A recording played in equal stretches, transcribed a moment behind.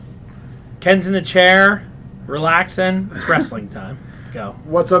Ken's in the chair, relaxing. It's wrestling time. Go.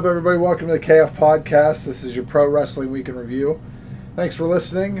 What's up, everybody? Welcome to the KF Podcast. This is your Pro Wrestling Week in Review. Thanks for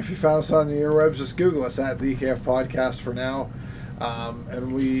listening. If you found us on the interwebs, just Google us at the KF Podcast for now.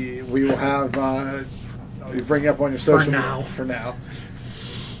 And we will have... we bring up on your social media. For now.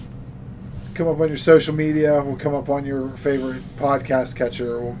 Come up on your social media. We'll come up on your favorite podcast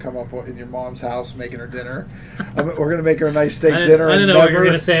catcher. We'll come up in your mom's house making her dinner. We're going to make her a nice steak dinner. I didn't know what you were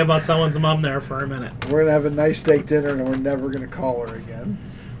going to say about someone's mom there for a minute. We're going to have a nice steak dinner, and we're never going to call her again.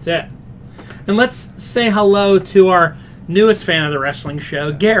 That's it. And let's say hello to our newest fan of the wrestling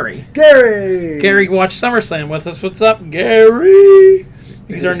show, Gary. Gary watched Summerslam with us. What's up, Gary?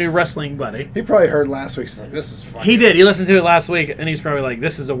 He's our new wrestling buddy. He probably heard last week. He's like, this is funny. He did. He listened to it last week, and he's probably like,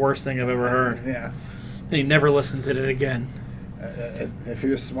 this is the worst thing I've ever heard. Yeah. And he never listened to it again. If he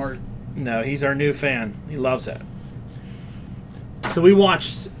was smart. No, he's our new fan. He loves it. So we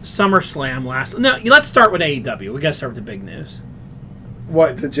watched SummerSlam last... No, let's start with AEW. We got to start with the big news.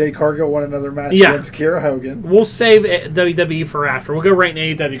 What? Did Jay Cargill won another match against Kiera Hogan? We'll save WWE for after. We'll go right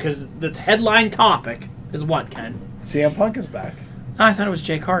into AEW because the headline topic is what, Ken? CM Punk is back. I thought it was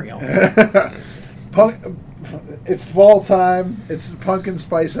Jay Cargill. Punk, it's fall time. It's pumpkin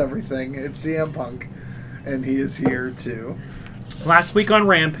spice everything. It's CM Punk, and he is here too. Last week on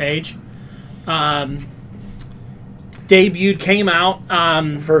Rampage, debuted, came out.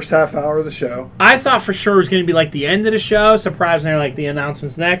 First half hour of the show. I thought for sure it was going to be like the end of the show. Surprisingly, like the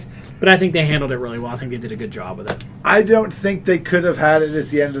announcements next. But I think they handled it really well. I think they did a good job with it. I don't think they could have had it at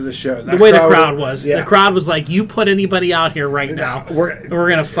the end of the show. The way the crowd was. Yeah. The crowd was like, you put anybody out here right now, we're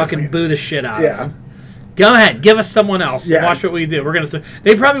going to fucking boo the shit out of them. Go ahead. Give us someone else. Yeah. Watch what we do. We're gonna.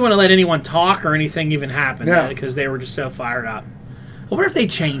 They probably wouldn't let anyone talk or anything even happen because they were just so fired up. I wonder if they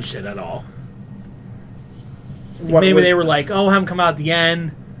changed it at all. Maybe they were like, oh, have him come out at the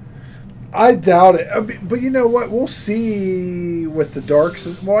end. I doubt it. But you know what? We'll see with the Darks.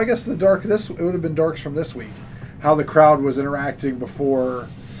 Well, I guess it would have been Darks from this week. How the crowd was interacting before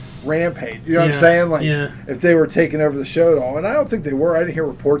Rampage. You know what I'm saying? Like, if they were taking over the show at all. And I don't think they were. I didn't hear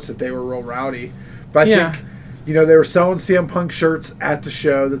reports that they were real rowdy. But I think, they were selling CM Punk shirts at the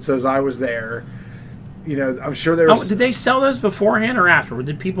show that says, I was there. I'm sure they were... did they sell those beforehand or after?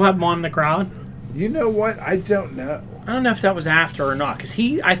 Did people have them on in the crowd? You know what? I don't know. I don't know if that was after or not, because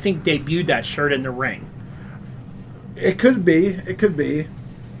I think, debuted that shirt in the ring. It could be.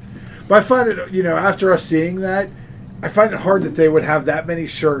 But I find it, after us seeing that, I find it hard that they would have that many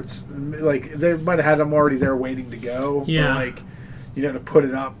shirts. Like, they might have had them already there waiting to go. Yeah. But to put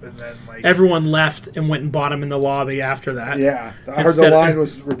it up and then, everyone left and went and bought them in the lobby after that. Yeah. I heard the line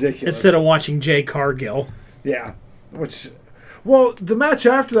was ridiculous. Instead of watching Jay Cargill. Yeah. Well, the match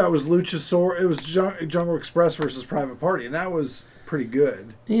after that was Luchasaurus. It was Jungle Express versus Private Party, and that was pretty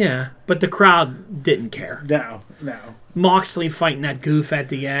good. Yeah, but the crowd didn't care. No. Moxley fighting that goof at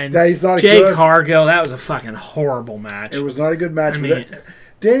the end. He's not Jay Cargill, that was a fucking horrible match. It was not a good match.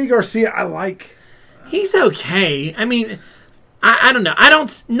 Danny Garcia, I like. He's okay. I mean, I don't know.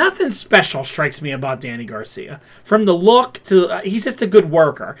 Nothing special strikes me about Danny Garcia. From the look to, he's just a good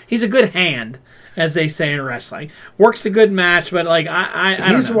worker. He's a good hand, as they say in wrestling. Works a good match, but I don't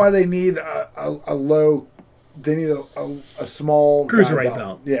know. He's why they need a low. They need a small cruiserweight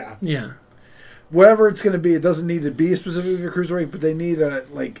belt. Yeah. Whatever it's going to be, it doesn't need to be specifically a cruiserweight, but they need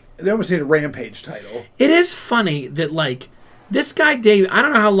they almost need a Rampage title. It is funny that this guy Dave. I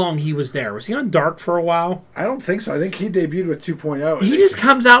don't know how long he was there. Was he on Dark for a while? I don't think so. I think he debuted with 2.0. He just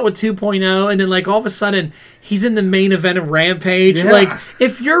comes out with 2.0, and then all of a sudden he's in the main event of Rampage. Yeah.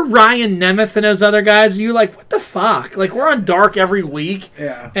 If you're Ryan Nemeth and those other guys, you're like, what the fuck? We're on Dark every week,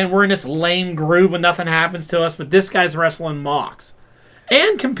 and we're in this lame groove and nothing happens to us. But this guy's wrestling Mox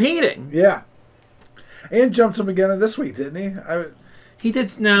and competing. Yeah, and jumped him again this week, didn't he? He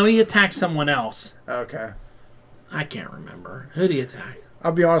did. No, he attacked someone else. Okay. I can't remember. Who did he attack?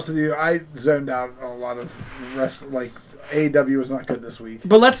 I'll be honest with you. I zoned out on a lot of wrestling. AEW was not good this week.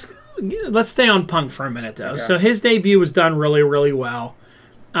 But let's stay on Punk for a minute, though. Okay. So his debut was done really, really well.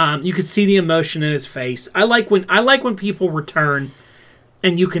 You could see the emotion in his face. I like when people return,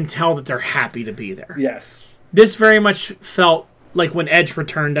 and you can tell that they're happy to be there. Yes. This very much felt like when Edge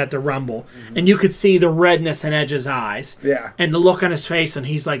returned at the Rumble, and you could see the redness in Edge's eyes. Yeah. And the look on his face, and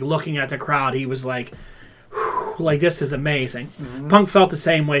he's looking at the crowd. He was like, this is amazing. Mm-hmm. Punk felt the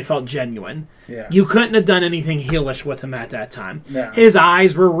same way, felt genuine. Yeah. You couldn't have done anything heelish with him at that time. No. His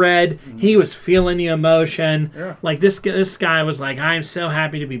eyes were red. Mm-hmm. He was feeling the emotion. Yeah. This guy was like, I'm so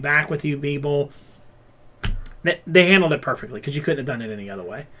happy to be back with you people. They handled it perfectly because you couldn't have done it any other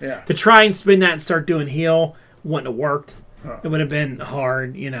way. Yeah. To try and spin that and start doing heel wouldn't have worked. It would have been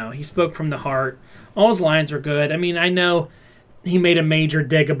hard, He spoke from the heart. All his lines were good. I mean, I know he made a major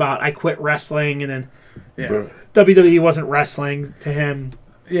dig about I quit wrestling, and then WWE wasn't wrestling to him.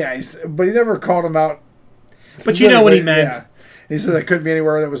 Yeah, but he never called him out. But you know what he meant. Yeah. He said I couldn't be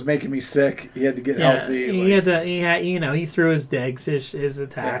anywhere that was making me sick. He had to get healthy. He threw his digs, his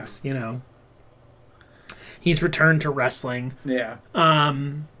attacks. He's returned to wrestling. Yeah.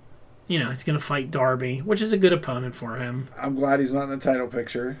 He's going to fight Darby, which is a good opponent for him. I'm glad he's not in the title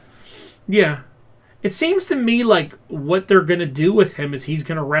picture. Yeah. It seems to me like what they're going to do with him is he's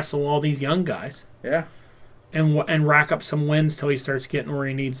going to wrestle all these young guys. Yeah. And rack up some wins till he starts getting where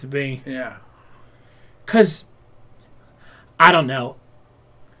he needs to be. Yeah. Because, I don't know.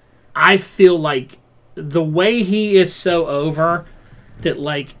 I feel like the way he is so over that,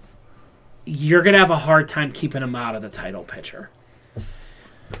 like, you're going to have a hard time keeping him out of the title picture.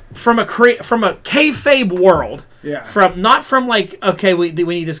 From a kayfabe world, not from like, okay, we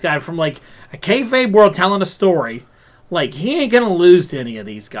need this guy, from like a kayfabe world telling a story, like he ain't gonna lose to any of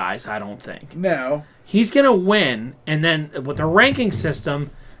these guys, I don't think. No, he's gonna win, and then with the ranking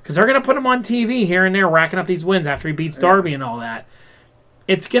system, because they're gonna put him on TV here and there, racking up these wins after he beats Darby and all that.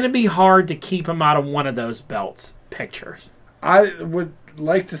 It's gonna be hard to keep him out of one of those belts pictures. I would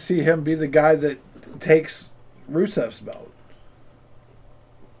like to see him be the guy that takes Rusev's belt.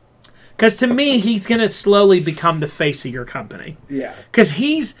 Because to me, he's going to slowly become the face of your company. Yeah. Because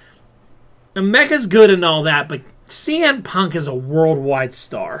Mecha's good and all that, but CM Punk is a worldwide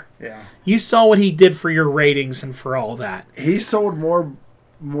star. Yeah. You saw what he did for your ratings and for all that. He sold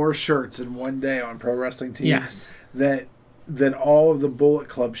more shirts in one day on Pro Wrestling Tees than all of the Bullet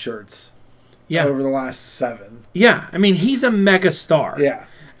Club shirts over the last 7. Yeah. I mean, he's a mega star. Yeah.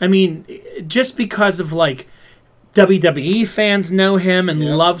 I mean, just because of, like, WWE fans know him and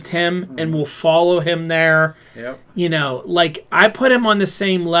loved him and will follow him there. Yep. Like I put him on the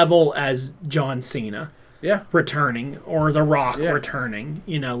same level as John Cena. Yeah. Returning, or The Rock returning.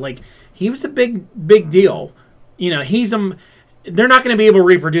 Like he was a big deal. He's they're not going to be able to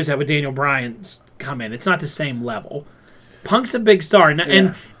reproduce that with Daniel Bryan's come in. It's not the same level. Punk's a big star,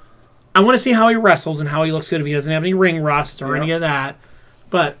 and I want to see how he wrestles and how he looks good if he doesn't have any ring rust or any of that.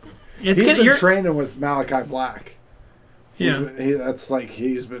 But he's been training with Malachi Black. He's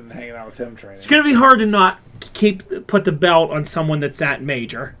been hanging out with him training. It's going to be hard to not put the belt on someone that's that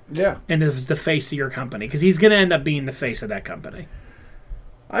major. Yeah. And is the face of your company. Because he's going to end up being the face of that company.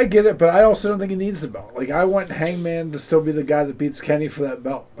 I get it, but I also don't think he needs the belt. Like, I want Hangman to still be the guy that beats Kenny for that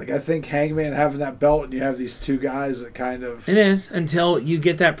belt. Like, I think Hangman having that belt and you have these two guys that kind of... It is, until you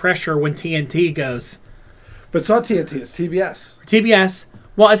get that pressure when TNT goes. But it's not TNT, it's TBS. TBS.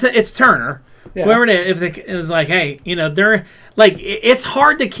 Well, it's Turner. Yeah. Whoever it is, if it was like, hey, they're like, it's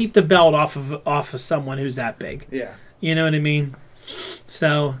hard to keep the belt off of someone who's that big. Yeah. You know what I mean?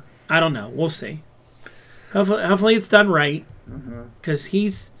 So I don't know. We'll see. Hopefully it's done right, because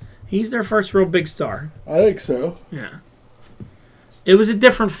he's their first real big star. I think so. Yeah. It was a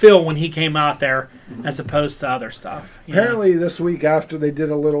different feel when he came out there as opposed to other stuff. Apparently, this week after they did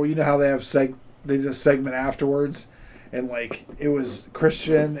a little, how they have they did a segment afterwards. And, like, it was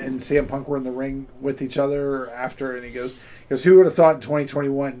Christian and CM Punk were in the ring with each other after. And he goes, who would have thought in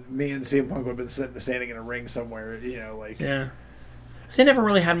 2021 me and CM Punk would have been standing in a ring somewhere, Yeah. So they never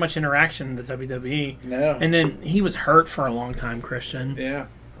really had much interaction in the WWE. No. And then he was hurt for a long time, Christian. Yeah.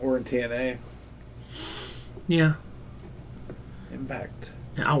 Or in TNA. Yeah. Impact.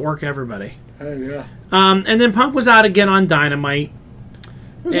 Outwork everybody. Oh, yeah. And then Punk was out again on Dynamite. It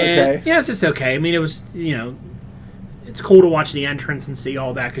was okay. Yeah, it's just okay. I mean, it was, it's cool to watch the entrance and see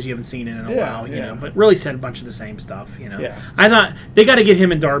all that because you haven't seen it in a while, but really said a bunch of the same stuff, Yeah. I thought they got to get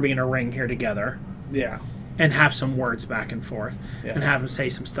him and Darby in a ring here together. Yeah. And have some words back and forth. Yeah. And have him say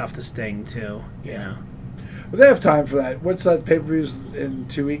some stuff to Sting, too, you know. Well, they have time for that. What's that pay-per-views in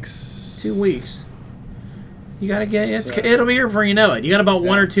 2 weeks? 2 weeks. You got to get it'll be here before you know it. You got about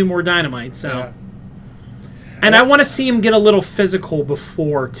 1 or 2 more Dynamites, so. Yeah. And I want to see him get a little physical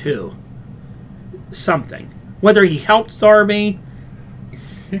before, too. Something. Whether he helps Darby.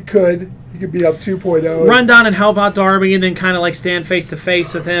 He could. He could be up 2.0. Run down and help out Darby and then kind of like stand face to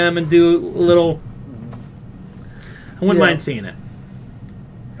face with him and do a little. I wouldn't mind seeing it.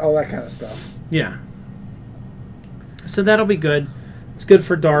 All that kind of stuff. Yeah. So that'll be good. It's good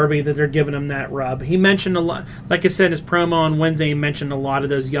for Darby that they're giving him that rub. He mentioned a lot. Like I said in his promo on Wednesday, he mentioned a lot of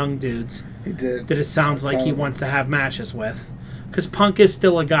those young dudes. He did. That it sounds like he wants to have matches with. Because Punk is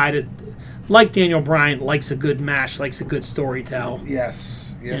still a guy that, like Daniel Bryan, likes a good match, likes a good story tell.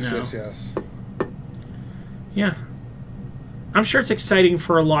 Yes. Yes. Yeah. I'm sure it's exciting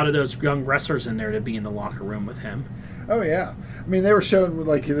for a lot of those young wrestlers in there to be in the locker room with him. Oh yeah, I mean they were showing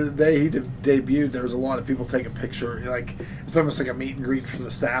like the day he debuted. There was a lot of people taking picture. Like it's almost like a meet and greet from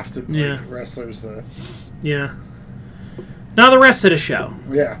the staff to wrestlers. Yeah. Now the rest of the show.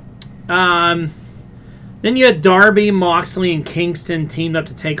 Yeah. Then you had Darby, Moxley, and Kingston teamed up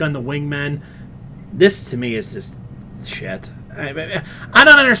to take on the Wingmen. This to me is just shit. I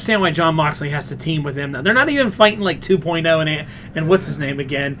don't understand why John Moxley has to team with him. They're not even fighting like 2.0 and what's his name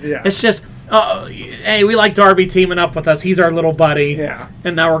again. Yeah. It's just, hey, we like Darby teaming up with us. He's our little buddy. Yeah.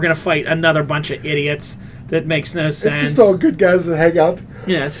 And now we're going to fight another bunch of idiots. That makes no sense. It's just all good guys that hang out.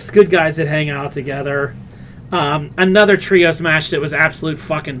 Yeah, it's just good guys that hang out together. Another trios match that was absolute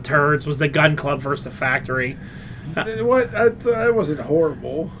fucking turds was the Gun Club versus the Factory. What? That wasn't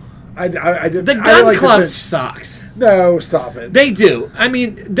horrible. I didn't. The Gun Club sucks. No, stop it. They do. I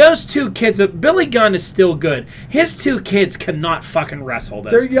mean, those two kids. Billy Gunn is still good. His two kids cannot fucking wrestle.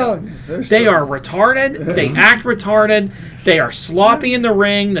 They're young. They are retarded. They act retarded. They are sloppy in the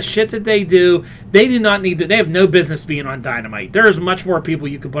ring. The shit that they do, they do not need to. They have no business being on Dynamite. There's much more people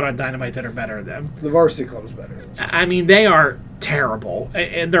you could put on Dynamite that are better than them. The Varsity Club's better. I mean, they are terrible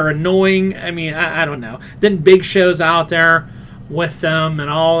and they're annoying. I mean, I don't know. Then Big Show's out there with them and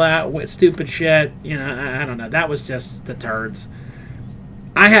all that stupid shit. You know, I don't know. That was just the turds.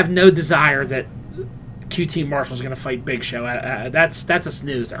 I have no desire that QT Marshall's going to fight Big Show. That's a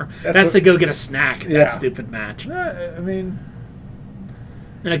snoozer. That's to go get a snack. Yeah. That stupid match. I mean,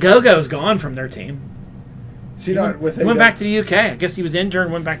 and Ogogo's gone from their team. He went back to the UK. I guess he was injured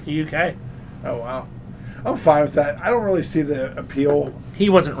and went back to the UK. Oh wow, I'm fine with that. I don't really see the appeal. He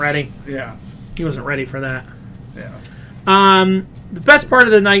wasn't ready. Yeah, he wasn't ready for that. Yeah. The best part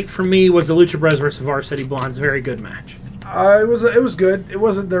of the night for me was the Lucha Bros versus Varsity Blondes. Very good match. It was good. It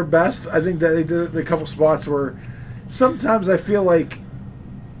wasn't their best. I think that they did a couple spots where sometimes I feel like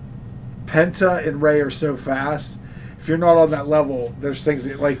Penta and Ray are so fast. If you're not on that level, there's things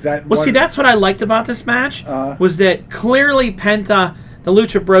like that. Well, see, that's what I liked about this match was that clearly Penta, the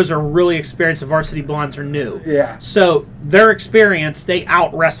Lucha Bros are really experienced. The Varsity Blondes are new. Yeah. So their experience, they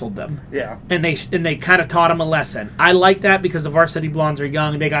out-wrestled them. Yeah. And they kind of taught them a lesson. I like that because the Varsity Blondes are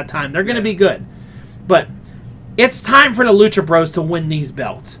young and they got time. They're going to be good. But it's time for the Lucha Bros to win these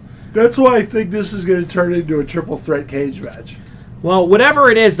belts. That's why I think this is going to turn into a triple threat cage match. Well,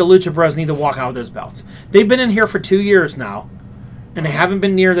 whatever it is, the Lucha Bros need to walk out with those belts. They've been in here for 2 years now, and they haven't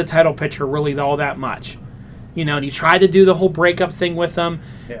been near the title picture really all that much. You know, and he tried to do the whole breakup thing with them.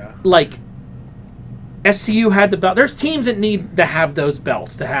 Yeah. Like, SCU had the belt. There's teams that need to have those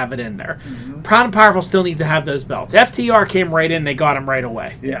belts to have it in there. Mm-hmm. Proud and Powerful still needs to have those belts. FTR came right in, they got him right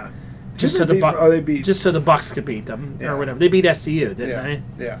away. Yeah. Just so the Bucks could beat them or whatever. They beat SCU,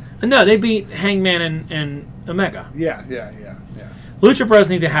 didn't they? Yeah. No, they beat Hangman and Omega. Yeah. Lucha Bros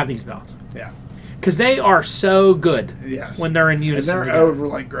need to have these belts. Yeah. Because they are so good when they're in unison. And they're over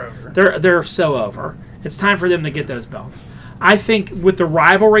like Grover. They're so over. It's time for them to get those belts. I think with the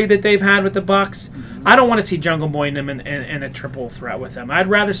rivalry that they've had with the Bucks, I don't want to see Jungle Boy and them in a triple threat with them. I'd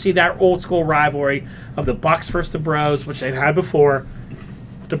rather see that old school rivalry of the Bucks versus the Bros, which they've had before.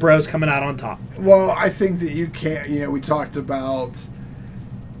 The Bros coming out on top. Well, I think that you can't. You know, we talked about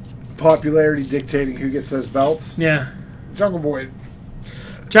popularity dictating who gets those belts. Yeah. Jungle Boy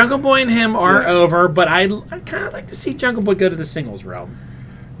and him are over, but I kind of like to see Jungle Boy go to the singles realm.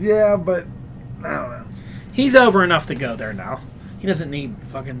 Yeah, but I don't know. He's over enough to go there now. He doesn't need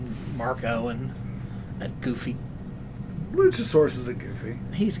fucking Marco and that goofy. Luchasaurus is a goofy.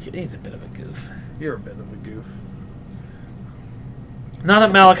 He's a bit of a goof. You're a bit of a goof. Now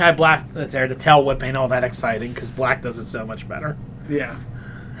that Malachi Black is there, the tail whip ain't all that exciting because Black does it so much better. Yeah.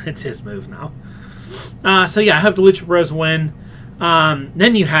 It's his move now. So yeah, I hope the Lucha Bros win.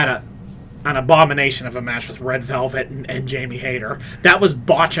 Then you had an abomination of a match with Red Velvet and Jamie Hayter. That was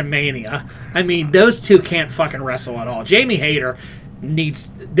Botchamania. I mean, those two can't fucking wrestle at all. Jamie Hayter need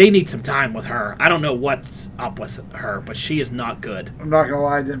some time with her. I don't know what's up with her, but she is not good. I'm not gonna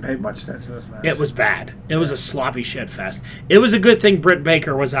lie, I didn't pay much attention to this match. It was bad. It was a sloppy shit fest. It was a good thing Britt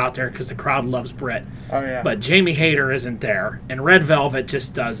Baker was out there because the crowd loves Britt. Oh yeah. But Jamie Hayter isn't there, and Red Velvet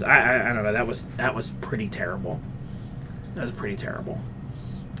just does. I don't know. That was pretty terrible. That was pretty terrible.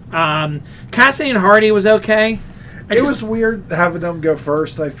 Cassidy and Hardy was okay. It was weird having them go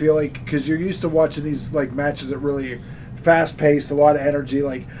first. I feel like because you're used to watching these like matches that really fast paced, a lot of energy.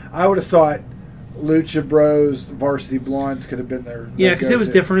 Like I would have thought Lucha Bros, Varsity Blondes could have been there. Yeah, because it was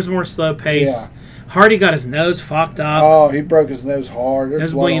different. It was more slow paced. Yeah. Hardy got his nose fucked up. Oh, he broke his nose hard. It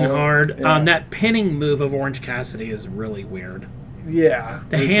was bleeding hard. Yeah. That pinning move of Orange Cassidy is really weird. Yeah.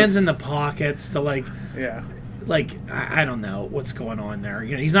 The hands in the pockets, like like, I don't know what's going on there.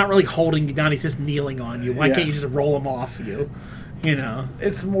 You know, he's not really holding you down. He's just kneeling on you. Why can't you just roll him off you? You know,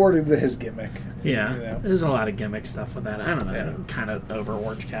 it's more to his gimmick. Yeah, you know? There's a lot of gimmick stuff with that. I don't know. Yeah. Kind of over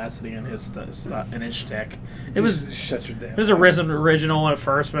Orange Cassidy and his shtick. It was original at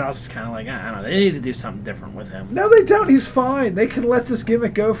first, but I was just kind of like, I don't know. They need to do something different with him. No, they don't. He's fine. They can let this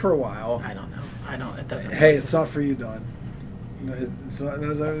gimmick go for a while. I don't know. It doesn't. Hey, it's not for you, Don. It's not.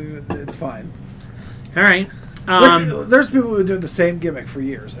 It's fine. All right. There's people who have been doing the same gimmick for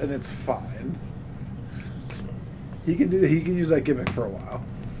years, and it's fine. He can use that gimmick for a while.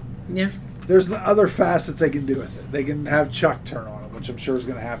 Yeah. There's other facets they can do with it. They can have Chuck turn on him, which I'm sure is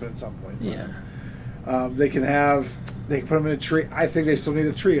going to happen at some point. Yeah. They can put him in a tree. I think they still need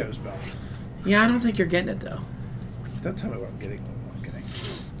a trios belt. Yeah, I don't think you're getting it though. Don't tell me what I'm getting.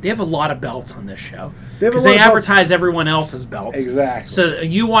 They have a lot of belts on this show because they advertise everyone else's belts. Exactly. So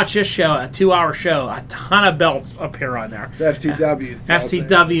you watch this show, a 2-hour show, a ton of belts appear on there. The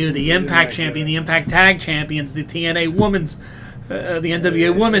FTW, the Impact Champion, the Impact Tag Champions, the TNA Women's, the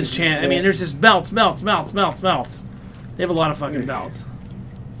NWA Women's Champ. I mean, there's just belts. They have a lot of fucking belts.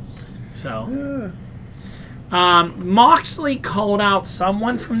 So. Moxley called out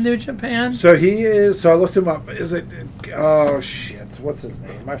someone from New Japan. So he is. So I looked him up. Is it? Oh shit! What's his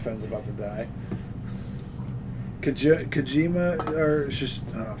name? My phone's about to die. Kojima or just?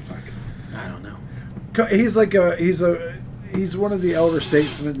 Oh fuck! I don't know. He's like he's one of the elder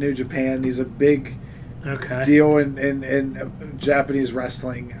statesmen in New Japan. He's a big deal in Japanese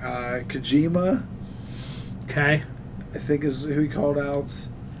wrestling. Kojima. Okay. I think is who he called out.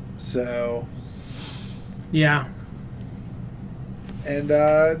 So. Yeah. And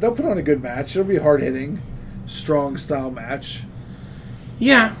they'll put on a good match. It'll be a hard-hitting, strong style match.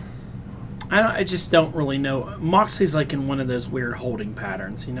 Yeah. I just don't really know. Moxley's like in one of those weird holding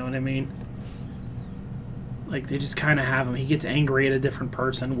patterns, you know what I mean? Like they just kind of have him. He gets angry at a different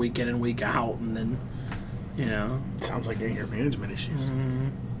person week in and week out, and then, you know. Sounds like anger management issues. Mm-hmm.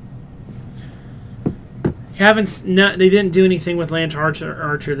 They didn't do anything with Lance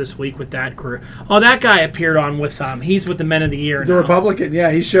Archer this week with that crew. Oh, that guy appeared on with he's with the Men of the Year. The now. Republican,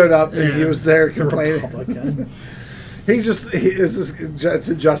 yeah, he showed up and he was there complaining. It's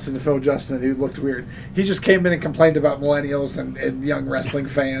Justin, Phil Justin, who looked weird. He just came in and complained about millennials and young wrestling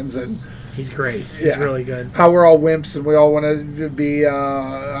fans, and he's great. He's really good. How we're all wimps and we all want to be,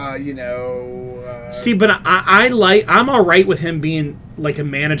 See, but I'm all right with him being like a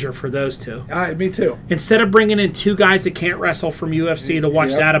manager for those two. Me too. Instead of bringing in two guys that can't wrestle from UFC to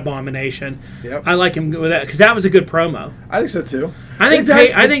watch that abomination, I like him with that because that was a good promo. I think so too.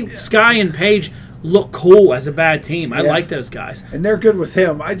 I think Sky and Paige look cool as a bad team. I like those guys, and they're good with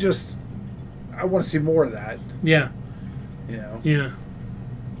him. I want to see more of that. Yeah. You know. Yeah.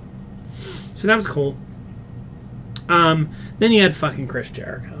 So that was cool. Then you had fucking Chris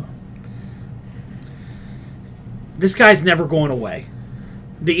Jericho. This guy's never going away.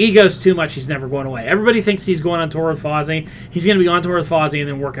 The ego's too much. He's never going away. Everybody thinks he's going on tour with Fozzy. He's going to be on tour with Fozzy and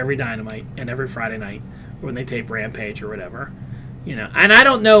then work every Dynamite and every Friday night when they tape Rampage or whatever. You know, and I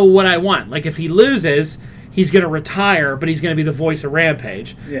don't know what I want. Like if he loses, he's going to retire, but he's going to be the voice of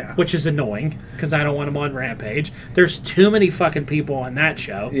Rampage, which is annoying because I don't want him on Rampage. There's too many fucking people on that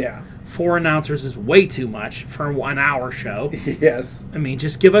show. Yeah. 4 announcers is way too much for a 1-hour show. Yes. I mean,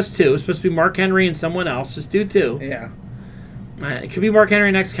 just give us 2. It's supposed to be Mark Henry and someone else. Just do 2. Yeah. It could be Mark Henry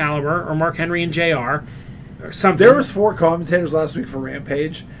and Excalibur or Mark Henry and JR or something. There was 4 commentators last week for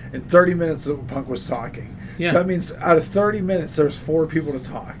Rampage, and 30 minutes that Punk was talking. Yeah. So that means out of 30 minutes, there's 4 people to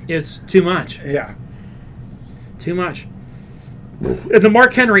talk. It's too much. Yeah. Too much. The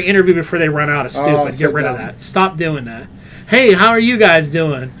Mark Henry interview before they run out is stupid. Get rid of that. Stop doing that. Hey, how are you guys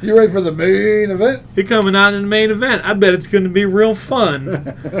doing? You ready for the main event? You're coming out in the main event. I bet it's going to be real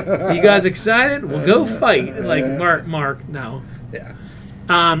fun. You guys excited? Well, go fight. Like, Mark, no.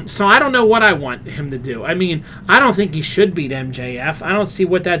 Yeah. So I don't know what I want him to do. I mean, I don't think he should beat MJF. I don't see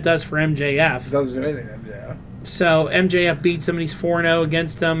what that does for MJF. It doesn't do anything to MJF. So MJF beats him and he's 4-0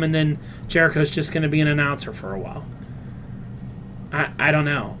 against them, and then Jericho's just going to be an announcer for a while. I don't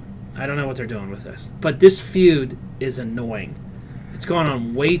know. I don't know what they're doing with this. But this feud is annoying. It's gone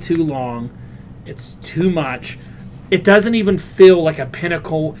on way too long. It's too much. It doesn't even feel like a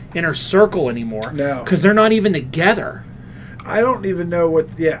Pinnacle Inner Circle anymore. No. Because they're not even together. I don't even know what...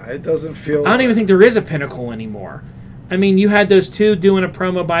 Yeah, it doesn't feel... I don't even think there is a Pinnacle anymore. I mean, you had those two doing a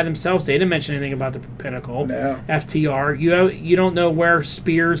promo by themselves. They didn't mention anything about the Pinnacle. No. FTR. You don't know where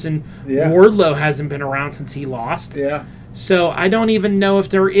Spears and Wardlow hasn't been around since he lost. Yeah. So I don't even know if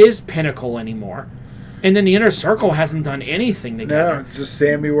there is Pinnacle anymore. And then the Inner Circle hasn't done anything together. No, just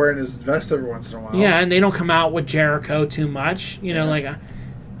Sammy wearing his vest every once in a while. Yeah, and they don't come out with Jericho too much. You know, like,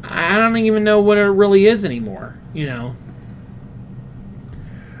 I don't even know what it really is anymore, you know.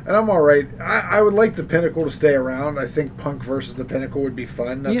 And I'm all right. I would like the Pinnacle to stay around. I think Punk versus the Pinnacle would be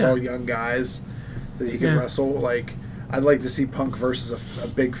fun. That's all young guys that he can wrestle. Like, I'd like to see Punk versus a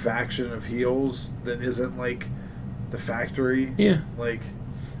big faction of heels that isn't, like, the Factory. Yeah. Like...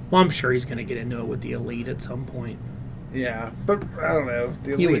 Well, I'm sure he's going to get into it with the Elite at some point. Yeah, but I don't know.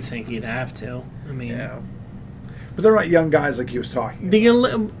 The Elite, you would think he'd have to. I mean... Yeah. But they're not young guys like he was talking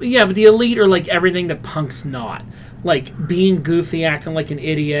about. Yeah, but the Elite are like everything that Punk's not. Like, being goofy, acting like an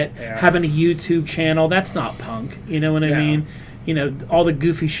idiot, having a YouTube channel, that's not Punk. You know what I mean? You know, all the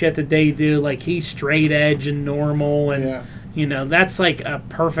goofy shit that they do, like, he's straight edge and normal, and, you know, that's like a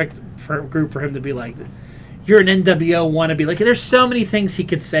perfect group for him to be like... You're an NWO wannabe. Like, there's so many things he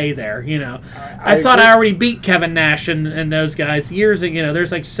could say there, you know. I thought I already beat Kevin Nash and those guys years ago. You know,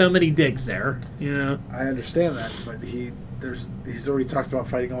 there's, like, so many digs there, you know. I understand that, but he's already talked about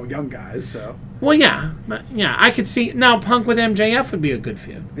fighting all young guys, so. Well, yeah. I could see... Now, Punk with MJF would be a good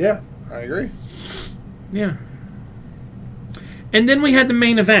feud. Yeah, I agree. Yeah. And then we had the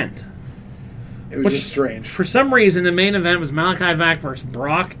main event. It was just strange. For some reason, the main event was Malachi Black versus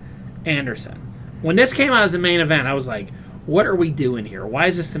Brock Anderson. When this came out as the main event, I was like, what are we doing here? Why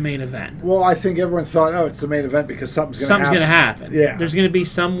is this the main event? Well, I think everyone thought, it's the main event because something's going to happen. Yeah. There's going to be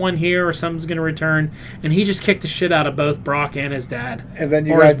someone here or something's going to return. And he just kicked the shit out of both Brock and his dad. And then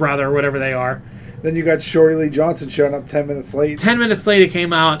his brother, or whatever they are. Then you got Shorty Lee Johnson showing up 10 minutes late. 10 minutes late it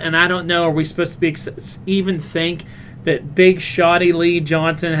came out, and I don't know, are we supposed to be even think that Big Shotty Lee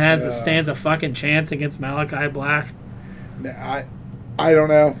Johnson stands a fucking chance against Malachi Black? I don't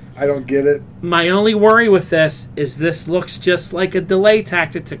know. I don't get it. My only worry with this looks just like a delay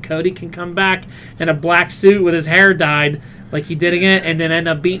tactic so Cody can come back in a black suit with his hair dyed like he did again and then end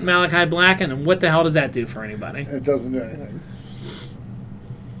up beating Malachi Black. And what the hell does that do for anybody? It doesn't do anything.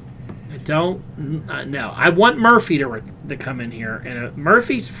 I don't know. I want Murphy to come in here. And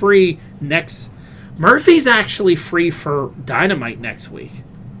Murphy's free next... Murphy's actually free for Dynamite next week.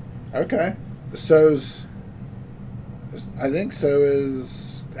 Okay. I think so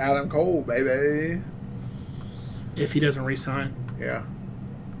is Adam Cole, baby. If he doesn't resign. Yeah.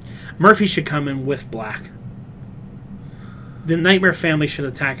 Murphy should come in with Black. The Nightmare Family should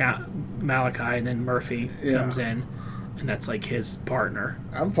attack out Malachi, and then Murphy comes in, and that's like his partner.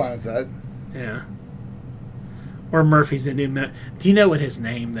 I'm fine with that. Yeah. Or Murphy's the new... Do you know what his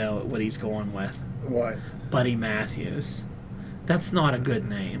name, though, what he's going with? What? Buddy Matthews. That's not a good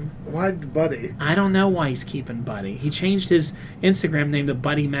name. Why Buddy? I don't know why he's keeping Buddy. He changed his Instagram name to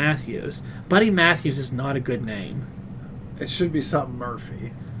Buddy Matthews. Buddy Matthews is not a good name. It should be something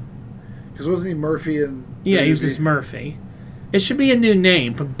Murphy. Because wasn't he Murphy in... Yeah, he was just Murphy. It should be a new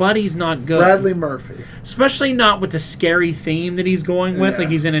name, but Buddy's not good. Bradley Murphy. Especially not with the scary theme that he's going with. Like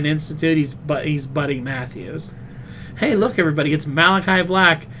he's in an institute. He's Buddy Matthews. Hey, look, everybody. It's Malachi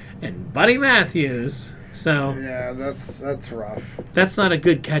Black and Buddy Matthews. So yeah, that's rough. That's not a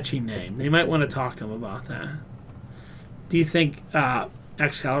good catchy name. They might want to talk to him about that. Do you think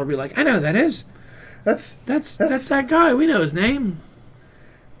Excalibur will be like, I know who that is. That's that guy. We know his name.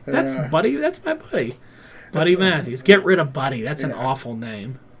 That's Buddy. That's my buddy. Buddy Matthews. Get rid of Buddy. That's an awful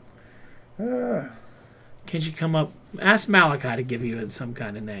name. Can't you come up... Ask Malachi to give you some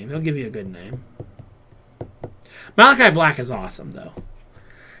kind of name. He'll give you a good name. Malachi Black is awesome, though.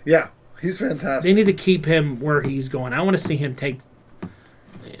 Yeah, he's fantastic. They need to keep him where he's going. I want to see him take...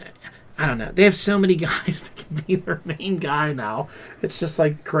 I don't know. They have so many guys that can be their main guy now. It's just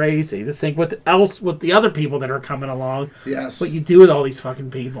like crazy to think with the other people that are coming along. Yes. What you do with all these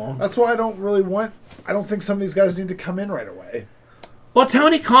fucking people. That's why I don't think some of these guys need to come in right away. Well,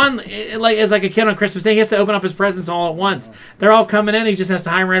 Tony Khan is like a kid on Christmas Day. He has to open up his presents all at once. They're all coming in. He just has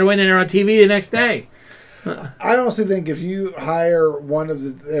to hire them right away, and then they're on TV the next day. I honestly think if you hire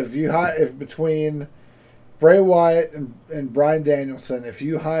if between Bray Wyatt and Bryan Danielson, if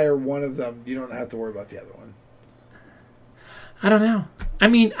you hire one of them, you don't have to worry about the other one. I don't know. I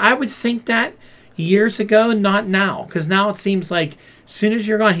mean, I would think that years ago, not now, because now it seems like as soon as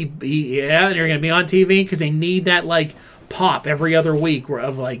you're gone, you're going to be on TV because they need that like pop every other week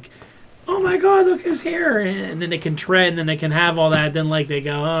of like, oh my God, look who's here, and then they can tread, and then they can have all that. Then like they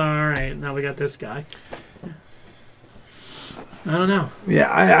go, oh, all right, now we got this guy. I don't know.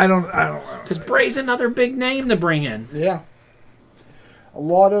 Yeah, I don't know. Because Bray's another big name to bring in. Yeah.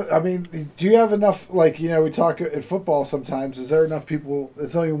 Do you have enough, we talk at football sometimes, is there enough people,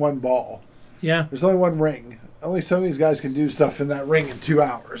 it's only one ball. Yeah. There's only one ring. only some of these guys can do stuff in that ring in 2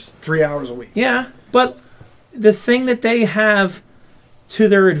 hours, 3 hours a week. Yeah, but the thing that they have to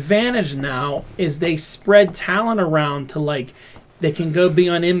their advantage now is they spread talent around to, like, they can go be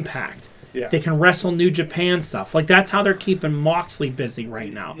on Impact. Yeah. They can wrestle New Japan stuff. Like, that's how they're keeping Moxley busy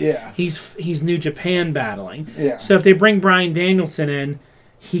right now. Yeah. He's New Japan battling. Yeah. So if they bring Bryan Danielson in,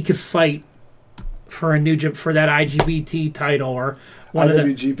 he could fight for for that IGBT title or one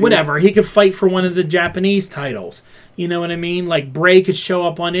IWGP. of the whatever. He could fight for one of the Japanese titles. You know what I mean? Like, Bray could show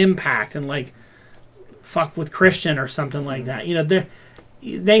up on Impact and, like, fuck with Christian or something like that. You know,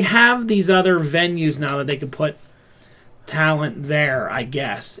 they have these other venues now that they could put talent there, I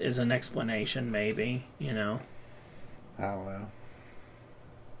guess, is an explanation, maybe, you know. I don't know.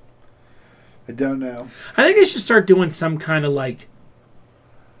 I don't know. I think they should start doing some kind of, like,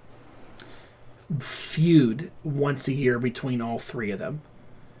 feud once a year between all three of them.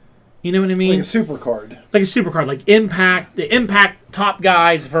 You know what I mean? Like a super card. Like a super card. Like Impact, the Impact top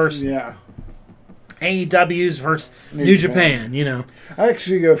guys versus AEW's versus New Japan, you know. I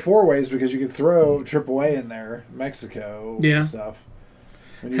actually go 4 ways because you could throw AAA in there, Mexico stuff.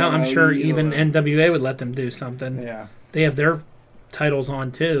 Hell, I'm sure even NWA would let them do something. Yeah. They have their titles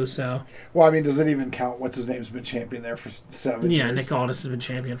on too, so. Well, I mean, does it even count? What's his name's been champion there for 7 years? Yeah, Nick Aldis has been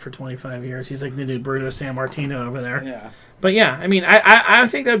champion for 25 years. He's like the new Bruno Sammartino over there. Yeah. But yeah, I mean, I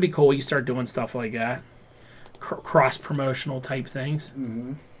think that would be cool. You start doing stuff like that. Cross-promotional type things.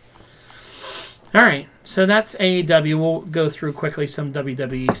 Mm-hmm. All right, so that's AEW. We'll go through quickly some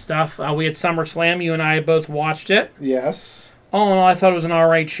WWE stuff. We had SummerSlam. You and I both watched it. Yes. All in all, I thought it was an all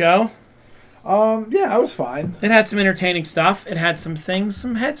right show. Yeah, it was fine. It had some entertaining stuff. It had some things,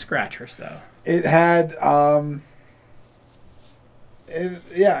 some head scratchers, though. It had,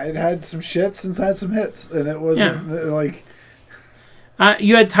 it had some shits and had some hits, and it wasn't like.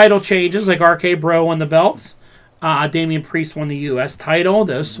 You had title changes, like RK Bro won the belts. Damian Priest won the U.S. title.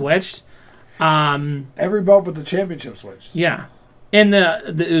 Those switched. Every belt but the championship switched. Yeah, and the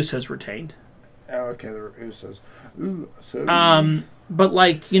Usos retained. Oh, okay, the Usos. But,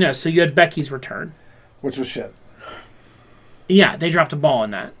 like, you know, so you had Becky's return. Which was shit. Yeah, they dropped a ball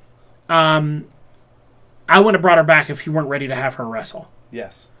in that. I would have brought her back if you weren't ready to have her wrestle.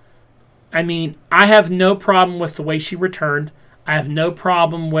 Yes. I mean, I have no problem with the way she returned. I have no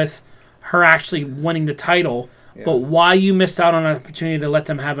problem with her actually winning the title. Yes. But why you missed out on an opportunity to let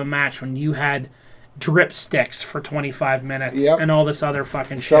them have a match when you had drip sticks for 25 minutes and all this other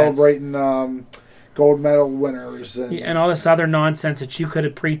fucking shit. Celebrating gold medal winners. And all this other nonsense that you could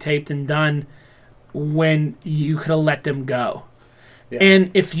have pre-taped and done when you could have let them go. Yeah.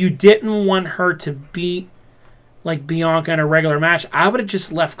 And if you didn't want her to beat, like, Bianca in a regular match, I would have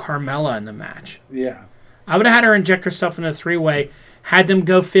just left Carmella in the match. Yeah. I would have had her inject herself in a 3-way, had them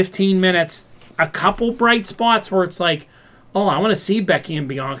go 15 minutes, a couple bright spots where it's like, oh, I want to see Becky and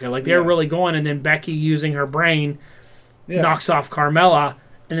Bianca. Like, they're really going, and then Becky, using her brain, knocks off Carmella,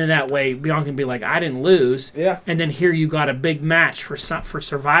 and then that way Bianca can be like, I didn't lose. Yeah. And then here you got a big match for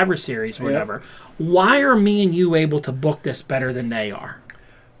Survivor Series or whatever. Why are me and you able to book this better than they are?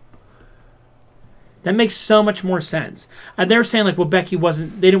 That makes so much more sense. They're saying, like, well, Becky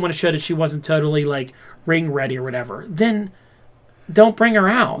wasn't, they didn't want to show that she wasn't totally, like, ring ready or whatever. Then don't bring her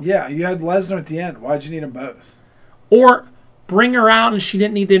out. Yeah, you had Lesnar at the end. Why'd you need them both? Or bring her out and she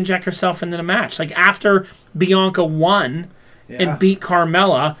didn't need to inject herself into the match. Like, after Bianca won and beat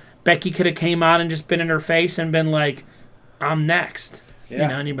Carmella, Becky could have came out and just been in her face and been like, I'm next. Yeah. You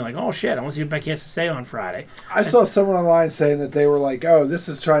know, and you'd be like, oh, shit, I want to see what Becky has to say on Friday. I saw someone online saying that they were like, oh, this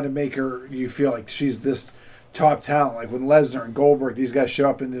is trying to make you feel like she's this top talent. Like when Lesnar and Goldberg, these guys show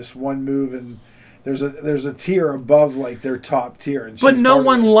up in this one move and there's a tier above, like, their top tier. And but no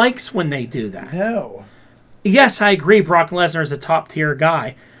one likes when they do that. No. Yes, I agree Brock Lesnar is a top tier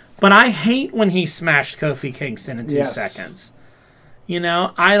guy, but I hate when he smashed Kofi Kingston in 2 seconds. You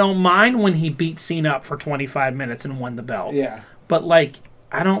know, I don't mind when he beat Cena up for 25 minutes and won the belt. Yeah. But, like,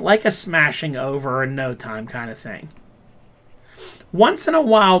 I don't like a smashing over in no time kind of thing. Once in a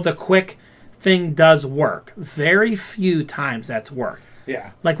while, the quick thing does work. Very few times that's worked.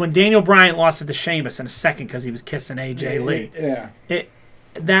 Yeah. Like when Daniel Bryan lost it to Sheamus in a second because he was kissing AJ Lee. Yeah.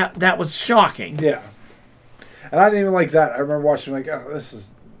 That was shocking. Yeah. And I didn't even like that. I remember watching, like, oh, this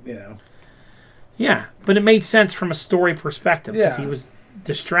is, you know. Yeah, but it made sense from a story perspective because he was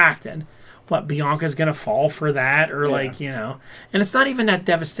distracted. What, Bianca's going to fall for that? Or, like, you know. And it's not even that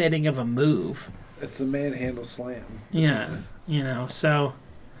devastating of a move. It's a manhandle slam. Yeah, you know, so.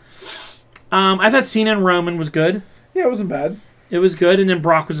 I thought Cena and Roman was good. Yeah, it wasn't bad. It was good, and then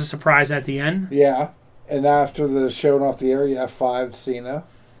Brock was a surprise at the end. Yeah, and after the showing off the air, you have 5 Cena.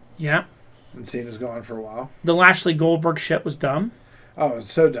 Yeah. And Cena's gone for a while. The Lashley Goldberg shit was dumb. Oh,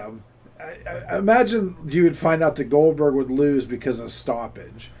 it's so dumb. I imagine you would find out that Goldberg would lose because of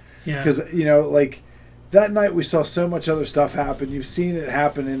stoppage. Yeah. Because, like, that night we saw so much other stuff happen. You've seen it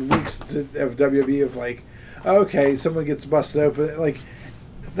happen in weeks of WWE of, like, okay, someone gets busted open. Like,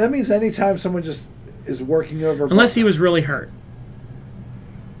 that means anytime someone just is working over... Unless he was really hurt.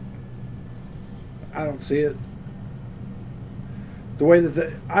 I don't see it. The way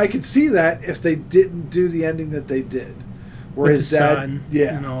that... I could see that if they didn't do the ending that they did. Where with his the dad... son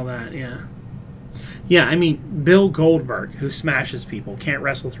Yeah. and all that, yeah. Yeah, I mean, Bill Goldberg, who smashes people, can't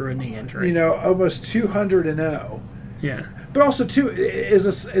wrestle through a knee injury. Almost 200-0. Yeah. But also, too,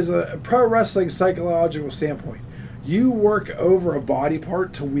 is a pro wrestling psychological standpoint, you work over a body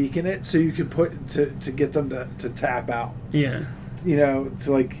part to weaken it so you can to get them to tap out. Yeah.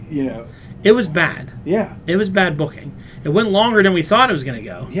 It was bad. Yeah. It was bad booking. It went longer than we thought it was going to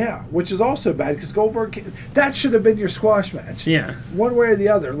go. Yeah, which is also bad because Goldberg, that should have been your squash match. Yeah. One way or the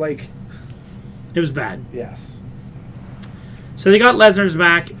other. It was bad. Yes. So they got Lesnar's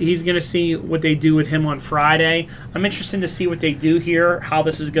back. He's going to see what they do with him on Friday. I'm interested to see what they do here, how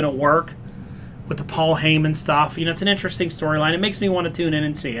this is going to work with the Paul Heyman stuff. It's an interesting storyline. It makes me want to tune in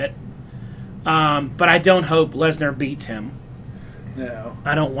and see it. But I don't hope Lesnar beats him. No.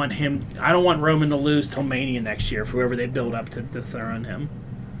 I don't want Roman to lose till Mania next year for whoever they build up to throw on him.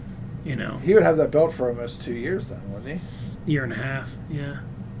 He would have that belt for almost 2 years then, wouldn't he? Year and a half, yeah.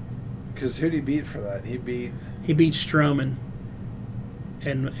 Because who'd he beat for that? He beat Strowman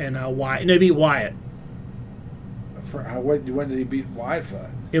and Wyatt. No, he beat Wyatt. When did he beat Wyatt for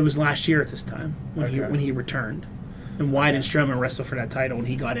that? It was last year at this time when he returned. And Wyatt and Strowman wrestled for that title and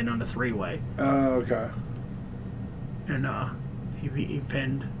he got in on the 3-way. Oh, okay. And he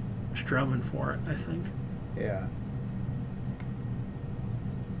pinned Strowman for it, I think. Yeah.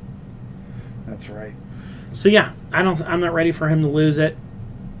 That's right. So yeah, I'm not ready for him to lose it.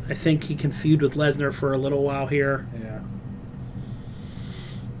 I think he can feud with Lesnar for a little while here. Yeah.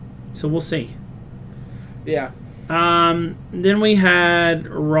 So we'll see. Yeah. Then we had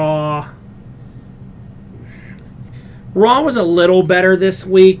Raw. Raw was a little better this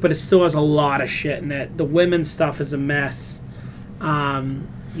week, but it still has a lot of shit in it. The women's stuff is a mess.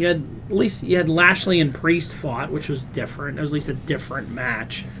 You had Lashley and Priest fought, which was different. It was at least a different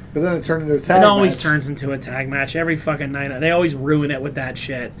match. But then it turned into a tag match. It always turns into a tag match every fucking night. They always ruin it with that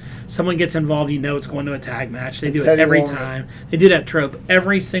shit. Someone gets involved, it's going to a tag match. They do it every time. They do that trope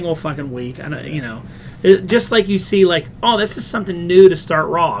every single fucking week. Just like you see, this is something new to start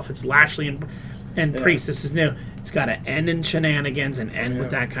Raw. If it's Lashley and Priest, this is new. It's got to end in shenanigans and end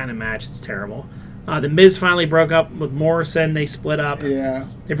with that kind of match. It's terrible. The Miz finally broke up with Morrison. They split up. Yeah.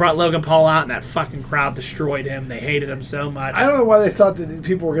 They brought Logan Paul out, and that fucking crowd destroyed him. They hated him so much. I don't know why they thought that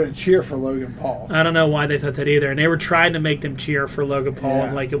people were going to cheer for Logan Paul. I don't know why they thought that either. And they were trying to make them cheer for Logan Paul,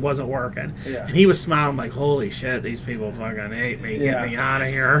 and it wasn't working. Yeah. And he was smiling like, holy shit, these people fucking hate me. Get me out of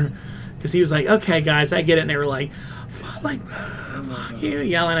here. Because he was like, okay, guys, I get it. And they were like, fuck you,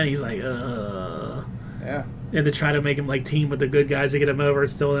 yelling. And he's like, Yeah. And to try to make him team with the good guys to get him over, it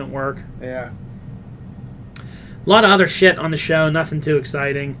still didn't work. Yeah. A lot of other shit on the show, nothing too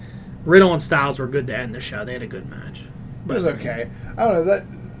exciting. Riddle and Styles were good to end the show. They had a good match. It was okay. I don't know that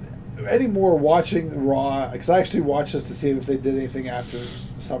anymore watching Raw, because I actually watched this to see if they did anything after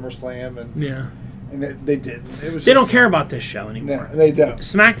Summerslam, and they didn't. They don't care about this show anymore. No, they don't.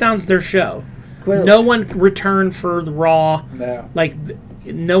 SmackDown's their show. Clearly. No one returned for the Raw. No.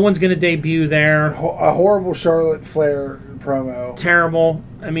 No one's going to debut there. A horrible Charlotte Flair promo. Terrible.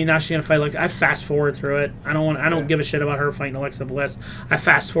 I mean, now she's going to fight. I fast forward through it. I don't give a shit about her fighting Alexa Bliss. I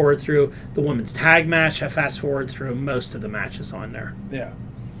fast forward through the women's tag match. I fast forward through most of the matches on there. Yeah.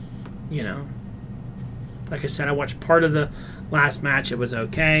 Like I said, I watched part of the last match. It was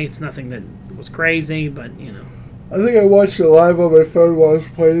okay. It's nothing that was crazy, but I think I watched it live on my phone while I was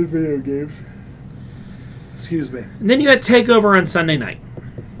playing video games. Excuse me. And then you had TakeOver on Sunday night.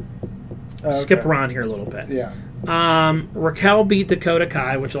 Okay. Skip around here a little bit. Yeah. Raquel beat Dakota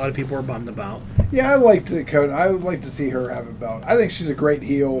Kai, which a lot of people were bummed about. Yeah, I like Dakota. I would like to see her have a belt. I think she's a great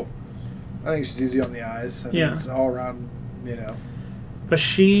heel. I think she's easy on the eyes. I think it's all around, But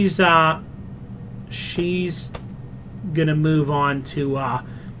she's gonna move on to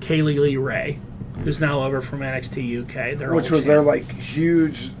Kaylee Lee Ray, who's now over from NXT UK. Which was their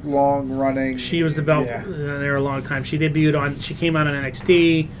huge, long running. She was the belt there a long time. She came out on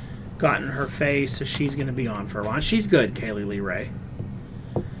NXT. Got in her face, so she's going to be on for a while. She's good, Kaylee Lee Ray.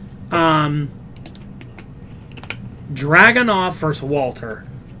 Dragunov versus Walter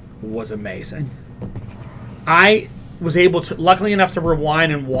was amazing. I was able to, luckily enough to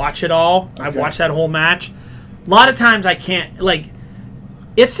rewind and watch it all. Okay. I watched that whole match. A lot of times I can't, like,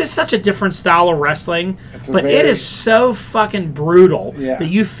 it's just such a different style of wrestling, but it is so fucking brutal that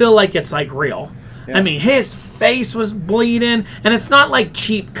you feel like it's, like, real. Yeah. I mean, his face was bleeding, and it's not like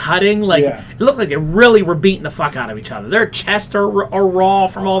cheap cutting. Like it looked like they really were beating the fuck out of each other. Their chests are raw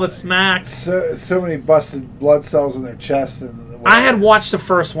from all the smacks. So many busted blood cells in their chest. And I had watched the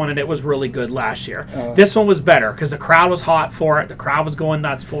first one, and it was really good last year. This one was better because the crowd was hot for it. The crowd was going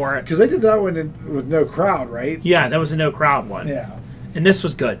nuts for it. Because they did that one with no crowd, right? Yeah, that was a no crowd one. Yeah. And this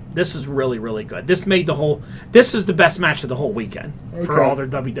was good. This was really, really good. This made this was the best match of the whole weekend for all their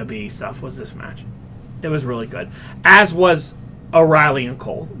WWE stuff, was this match. It was really good. As was O'Reilly and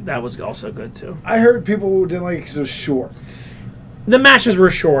Cole. That was also good, too. I heard people didn't like it because it was short. The matches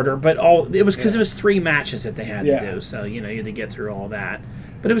were shorter, but it was because it was 3 matches that they had to do. So, you had to get through all that.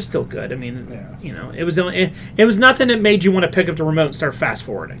 But it was still good. I mean, it was nothing that made you want to pick up the remote and start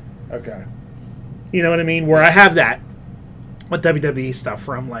fast-forwarding. Okay. You know what I mean? Where I have that with WWE stuff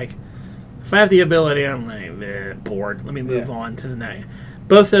where I'm like, if I have the ability, I'm like, bored. Let me move on to the next.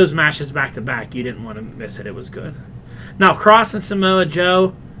 Both those matches back-to-back, you didn't want to miss it. It was good. Now, Cross and Samoa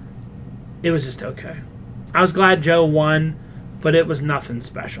Joe, it was just okay. I was glad Joe won, but it was nothing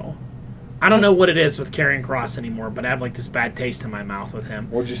special. I don't know what it is with Karrion Kross anymore, but I have like this bad taste in my mouth with him.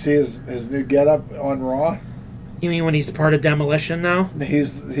 Well, did you see his new getup on Raw? You mean when he's part of Demolition now?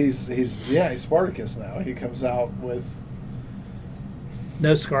 He's Spartacus now. He comes out with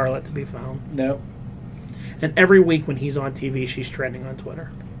no Scarlett to be found. No. And every week when he's on TV, she's trending on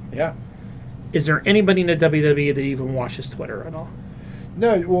Twitter. Yeah. Is there anybody in the WWE that even watches Twitter at all?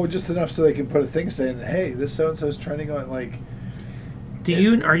 No, well, just enough so they can put a thing saying, "Hey, this so and so's trending on." Like,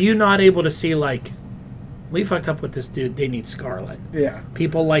 are you not able to see like, we fucked up with this dude? They need Scarlett. Yeah.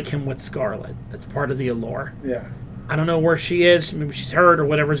 People like him with Scarlett. That's part of the allure. Yeah. I don't know where she is. Maybe she's hurt or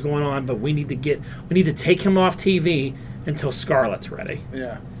whatever's going on. But we need to take him off TV until Scarlett's ready.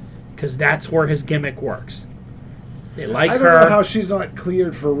 Yeah. Because that's where his gimmick works. They like her. I don't know how she's not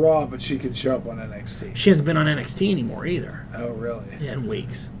cleared for Raw, but she can show up on NXT. She hasn't been on NXT anymore either. Oh, really? Yeah, in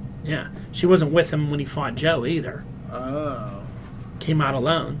weeks. Yeah. She wasn't with him when he fought Joe either. Oh. Came out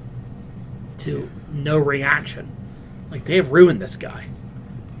alone. To no reaction. Like, they have ruined this guy.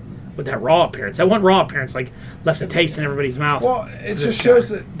 With that Raw appearance. That one Raw appearance, like, left a taste in everybody's mouth. Well, it just shows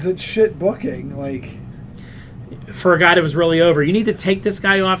that shit booking, like... For a guy that was really over. You need to take this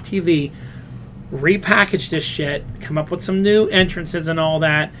guy off TV, repackage this shit, come up with some new entrances and all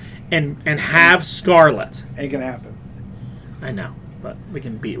that, and have Scarlett. Ain't gonna happen. I know, but we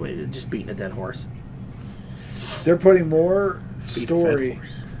can just beating a dead horse. They're putting more story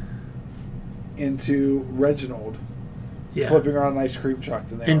into Reginald flipping around an ice cream truck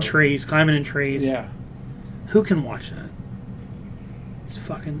than they in trees, climbing in trees. Yeah. Who can watch that? It's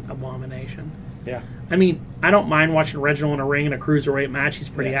fucking abomination. Yeah. I mean, I don't mind watching Reginald in a ring in a cruiserweight match. He's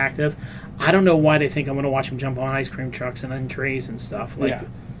pretty active. I don't know why they think I'm going to watch him jump on ice cream trucks and in trees and stuff. Like,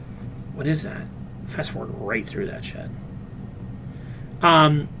 what is that? Fast forward right through that shit.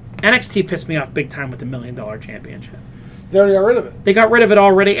 NXT pissed me off big time with the $1 Million Championship. They already got rid of it. They got rid of it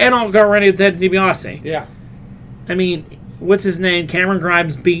already, and all got rid of Ted DiBiase. Yeah. I mean, what's his name? Cameron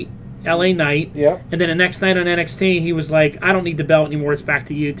Grimes beat LA Knight. Yep. And then the next night on NXT, he was like, I don't need the belt anymore. It's back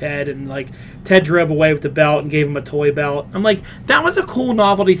to you, Ted. And, like, Ted drove away with the belt and gave him a toy belt. I'm like, that was a cool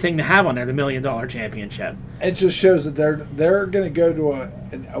novelty thing to have on there, the $1 Million Championship. It just shows that they're going to go to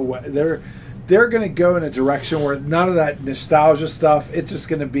they're going to go in a direction where none of that nostalgia stuff, it's just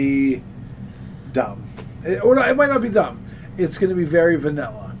going to be dumb. It might not be dumb. It's going to be very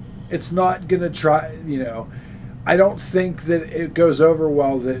vanilla. It's not going to try, I don't think that it goes over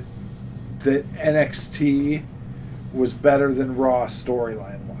well that NXT was better than Raw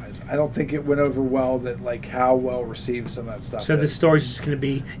storyline wise. I don't think it went over well that like how well received some of that stuff. So the story's just going to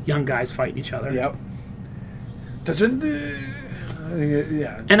be young guys fighting each other. Yep.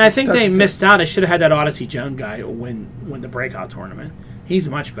 Yeah. And I think they missed out. I should have had that Odyssey Jones guy win the breakout tournament. He's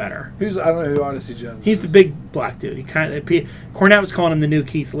much better. I don't know who Odyssey Jones He's is. the big black dude. He Cornette was calling him the new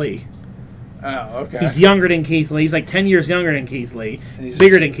Keith Lee. Oh, okay. He's younger than Keith Lee. He's like 10 years younger than Keith Lee. He's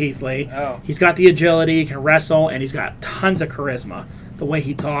bigger than Keith Lee. Oh. He's got the agility, he can wrestle, and he's got tons of charisma. The way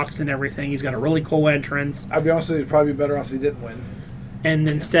he talks and everything. He's got a really cool entrance. I'll be honest with you, he'd probably be better off if he didn't win. And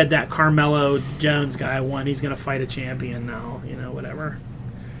instead that Carmelo Jones guy won. He's going to fight a champion now, whatever.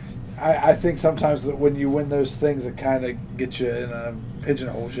 I think sometimes that when you win those things, it kind of gets you in a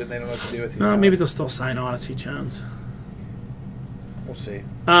pigeonhole shit and they don't know what to do with you. No, maybe they'll still sign Odyssey Jones. We'll see.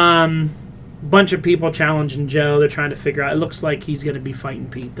 Bunch of people challenging Joe. They're trying to figure out. It looks like he's going to be fighting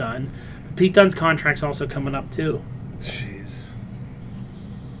Pete Dunne. Pete Dunne's contract's also coming up too. Jeez.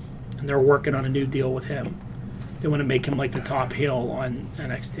 And they're working on a new deal with him. They want to make him like the top heel on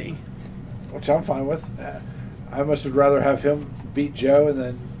NXT. Which I'm fine with. I almost would rather have him beat Joe and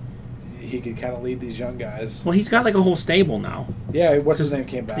then he could kind of lead these young guys. Well, he's got like a whole stable now. Yeah, what's his name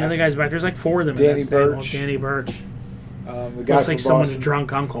came back? The other guy's back. There's like 4 of them Danny in that stable. Burch. Danny Burch. The guy looks from like someone's Boston.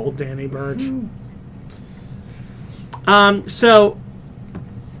 drunk uncle, Danny Burch. So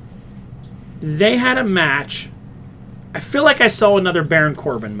they had a match. I feel like I saw another Baron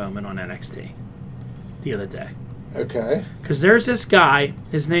Corbin moment on NXT the other day. Okay. Because there's this guy.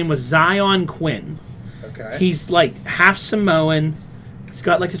 His name was Zion Quinn. Okay. He's like half Samoan. He's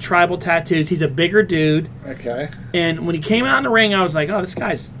got like the tribal tattoos. He's a bigger dude. Okay. And when he came out in the ring, I was like, oh, this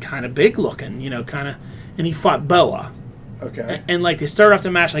guy's kind of big looking, kind of. And he fought Boa. Okay. And like they started off the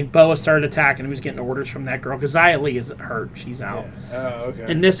match, like Boa started attacking. He was getting orders from that girl because Xia Li isn't hurt; she's out. Yeah. Oh,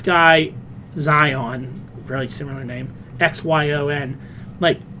 okay. And this guy, Zion, very similar name, XYON,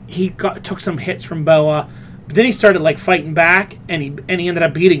 like took some hits from Boa, but then he started like fighting back, and he ended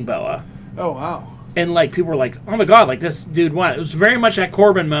up beating Boa. Oh wow! And like people were like, "Oh my god!" Like this dude won. It was very much that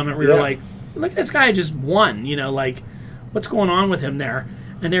Corbin moment where you're like, "Look at this guy just won." Like what's going on with him there?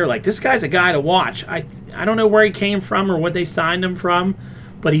 And they were like, "This guy's a guy to watch." I don't know where he came from or what they signed him from,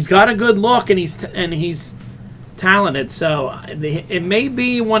 but he's got a good look and he's talented. So it may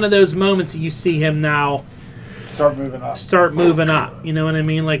be one of those moments that you see him now start moving up. You know what I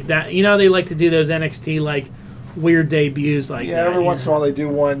mean? Like that. They like to do those NXT like weird debuts like that. Every once in a while they do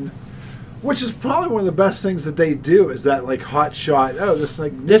one, which is probably one of the best things that they do is that like hot shot. Oh, this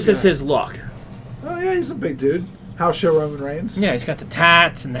is his look. Oh yeah, he's a big dude. House show Roman Reigns. Yeah, he's got the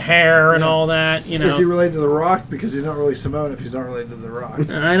tats and the hair and all that. Is he related to The Rock? Because he's not really Samoan if he's not related to The Rock.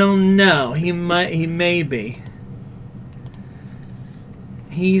 I don't know. He may be.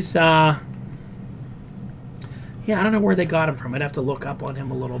 He's I don't know where they got him from. I'd have to look up on him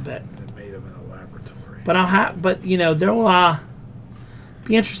a little bit. They made him in a laboratory. But they'll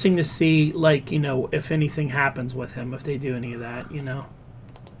be interesting to see like, if anything happens with him, if they do any of that,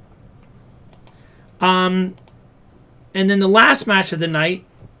 And then the last match of the night,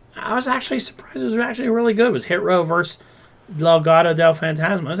 I was actually surprised. It was actually really good. It was Hit Row versus Legado del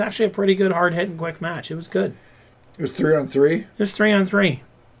Fantasma. It was actually a pretty good, hard-hitting, quick match. It was good. It was 3-on-3? It was 3-on-3.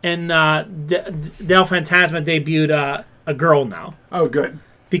 And Del Fantasma debuted a girl now. Oh, good.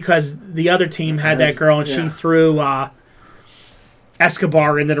 Because the other team had that girl, and she threw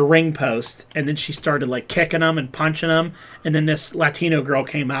Escobar into the ring post, and then she started like kicking him and punching him, and then this Latino girl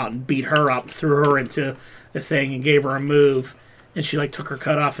came out and beat her up, threw her into the thing and gave her a move, and she like took her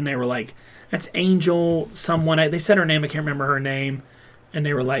cut off, and they were like, that's Angel someone. They said her name, I can't remember her name, and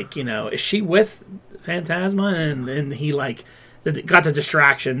they were like, is she with Phantasma? And he like got the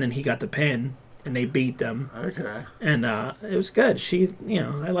distraction, and he got the pin, and they beat them. Okay. And it was good. She,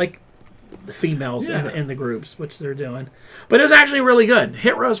 I like the females in the groups, which they're doing, but it was actually really good.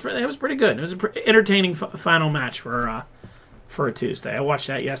 Hit Row, it was pretty good. It was an entertaining final match for a Tuesday. I watched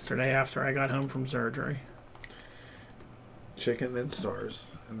that yesterday after I got home from surgery. Chicken and stars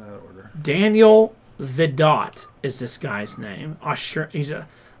in that order. Daniel Vidot is this guy's name. He's an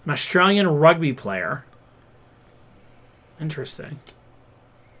Australian rugby player. Interesting.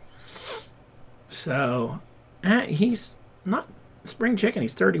 So, he's not spring chicken.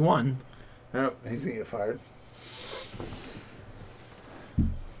 He's 31. Oh, he's going to get fired.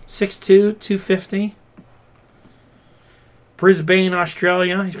 6'2", 250. Brisbane,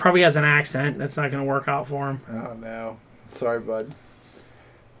 Australia. He probably has an accent. That's not going to work out for him. Oh, no. Sorry, bud.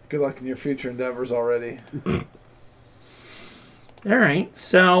 Good luck in your future endeavors already. All right.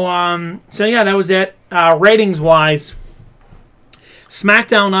 So yeah, that was it. Ratings-wise,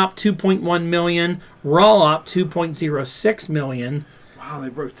 SmackDown up 2.1 million. Raw up 2.06 million. Wow, they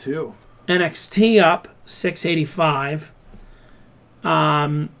broke 2. NXT up 685.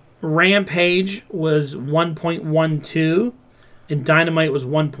 Rampage was 1.12. And Dynamite was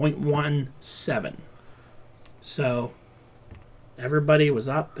 1.17. So everybody was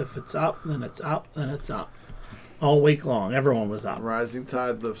up. If it's up, then it's up, then it's up. All week long, everyone was up. Rising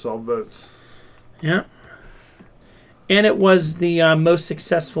tide lifts all boats. Yeah. And it was the most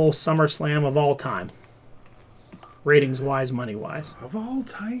successful SummerSlam of all time. Ratings-wise, money-wise. Of all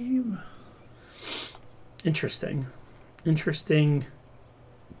time? Interesting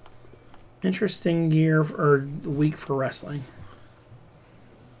year or week for wrestling.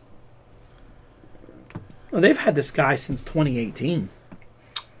 Well, they've had this guy since 2018.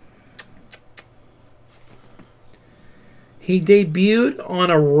 He debuted on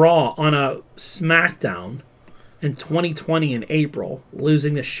a SmackDown in 2020 in April,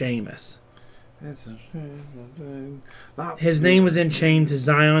 losing to Sheamus. It's a shameful thing. His name was chained to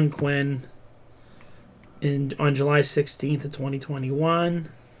Zion Quinn on July 16th of 2021.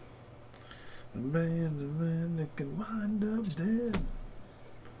 The man that can wind up dead.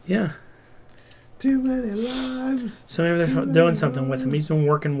 Yeah. Too many lives. So maybe they're doing something with him. He's been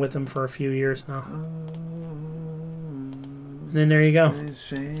working with him for a few years now. And then there you go.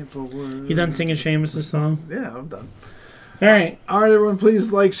 You done singing Seamus' song? Yeah, I'm done. All right. All right, everyone.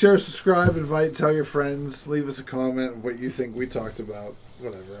 Please like, share, subscribe, invite, tell your friends. Leave us a comment of what you think we talked about.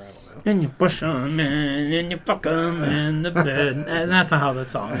 Whatever, I don't know. And you push them in, and you fuck them in the bed. And that's how that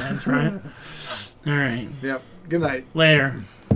song ends, right? All right. Yep. Good night. Later.